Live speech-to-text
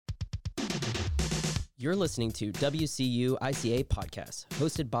You're listening to WCU ICA Podcast,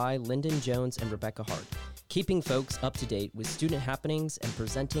 hosted by Lyndon Jones and Rebecca Hart, keeping folks up to date with student happenings and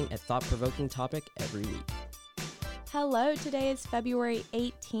presenting a thought-provoking topic every week. Hello, today is February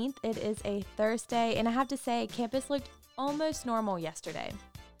 18th. It is a Thursday, and I have to say, campus looked almost normal yesterday.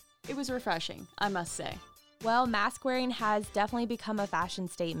 It was refreshing, I must say. Well, mask wearing has definitely become a fashion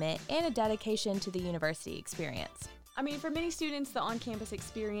statement and a dedication to the university experience. I mean, for many students, the on-campus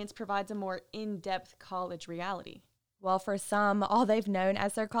experience provides a more in-depth college reality. Well, for some, all they've known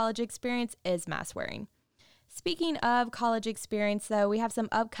as their college experience is mask wearing. Speaking of college experience, though, we have some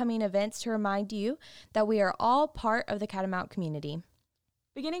upcoming events to remind you that we are all part of the Catamount community.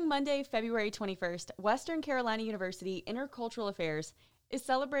 Beginning Monday, February 21st, Western Carolina University Intercultural Affairs is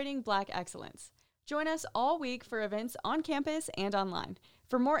celebrating Black excellence. Join us all week for events on campus and online.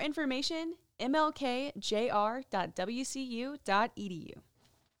 For more information, mlkjr.wcu.edu.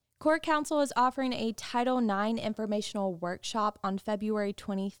 Core Council is offering a Title IX informational workshop on February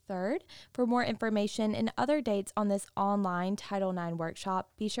 23rd. For more information and other dates on this online Title IX workshop,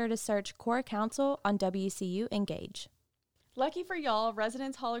 be sure to search Core Council on WCU Engage. Lucky for y'all,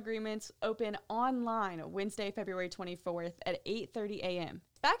 Residence Hall agreements open online Wednesday, February 24th at 8:30 a.m.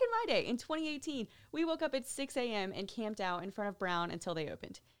 Back in my day, in 2018, we woke up at 6 a.m. and camped out in front of Brown until they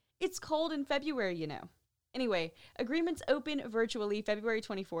opened. It's cold in February, you know. Anyway, agreements open virtually February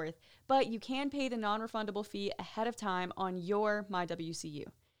 24th, but you can pay the non-refundable fee ahead of time on your MyWCU.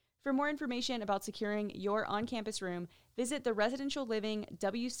 For more information about securing your on-campus room, visit the Residential Living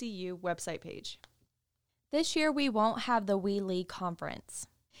WCU website page. This year, we won't have the We Lead conference.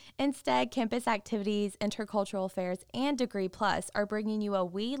 Instead, Campus Activities, Intercultural Affairs, and Degree Plus are bringing you a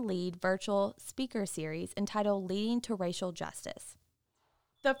We Lead virtual speaker series entitled Leading to Racial Justice.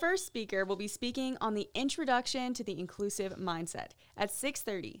 The first speaker will be speaking on the introduction to the inclusive mindset at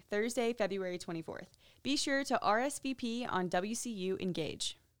 6:30, Thursday, February 24th. Be sure to RSVP on WCU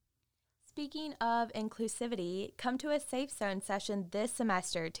Engage. Speaking of inclusivity, come to a Safe Zone session this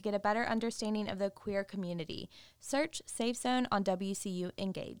semester to get a better understanding of the queer community. Search Safe Zone on WCU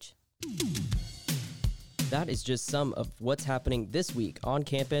Engage. That is just some of what's happening this week on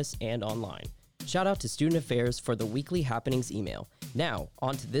campus and online. Shout out to Student Affairs for the weekly happenings email. Now,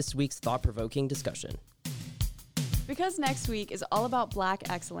 on to this week's thought-provoking discussion. Because next week is all about Black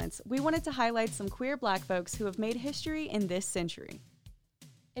excellence, we wanted to highlight some queer Black folks who have made history in this century.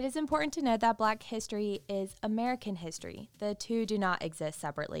 It is important to note that Black history is American history. The two do not exist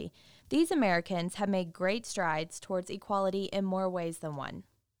separately. These Americans have made great strides towards equality in more ways than one.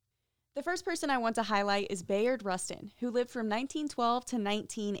 The first person I want to highlight is Bayard Rustin, who lived from 1912 to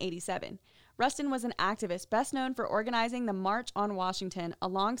 1987. Rustin was an activist best known for organizing the March on Washington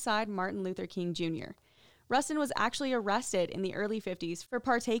alongside Martin Luther King Jr. Rustin was actually arrested in the early 50s for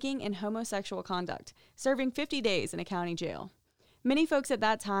partaking in homosexual conduct, serving 50 days in a county jail. Many folks at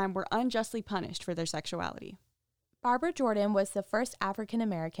that time were unjustly punished for their sexuality. Barbara Jordan was the first African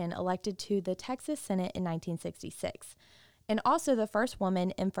American elected to the Texas Senate in 1966, and also the first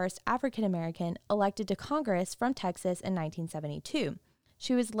woman and first African American elected to Congress from Texas in 1972.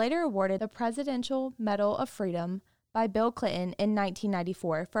 She was later awarded the Presidential Medal of Freedom by Bill Clinton in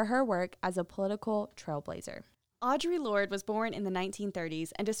 1994 for her work as a political trailblazer. Audre Lorde was born in the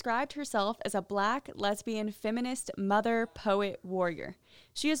 1930s and described herself as a Black, lesbian, feminist, mother, poet, warrior.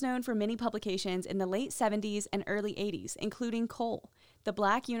 She is known for many publications in the late 70s and early 80s, including Cole, The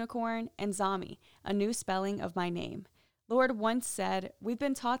Black Unicorn, and Zami, A New Spelling of My Name. Lorde once said, "We've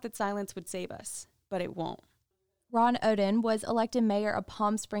been taught that silence would save us, but it won't." Ron Oden was elected mayor of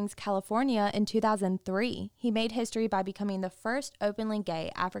Palm Springs, California in 2003. He made history by becoming the first openly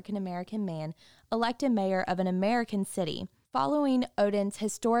gay African-American man elected mayor of an American city. Following Oden's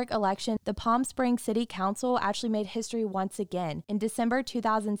historic election, the Palm Springs City Council actually made history once again. In December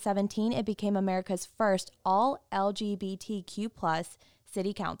 2017, it became America's first all-LGBTQ+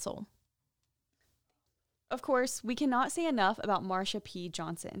 city council. Of course, we cannot say enough about Marsha P.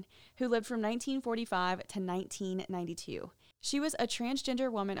 Johnson, who lived from 1945 to 1992. She was a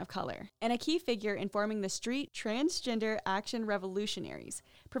transgender woman of color and a key figure in forming the Street Transgender Action Revolutionaries,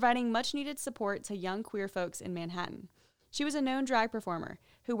 providing much-needed support to young queer folks in Manhattan. She was a known drag performer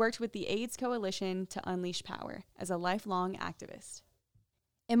who worked with the AIDS Coalition to unleash power as a lifelong activist.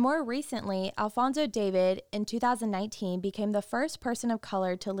 And more recently, Alphonso David in 2019 became the first person of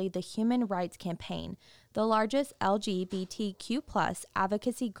color to lead the Human Rights Campaign, the largest LGBTQ+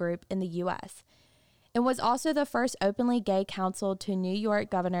 advocacy group in the U.S., and was also the first openly gay counsel to New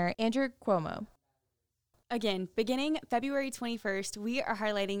York Governor Andrew Cuomo. Again, beginning February 21st, we are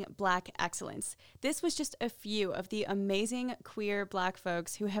highlighting Black excellence. This was just a few of the amazing queer Black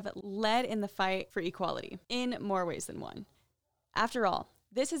folks who have led in the fight for equality in more ways than one. After all,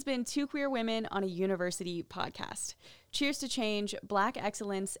 this has been Two Queer Women on a University podcast. Cheers to change, Black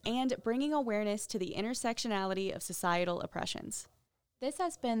excellence, and bringing awareness to the intersectionality of societal oppressions. This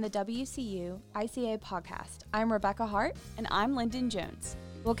has been the WCU ICA podcast. I'm Rebecca Hart. And I'm Lyndon Jones.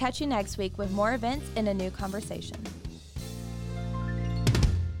 We'll catch you next week with more events and a new conversation.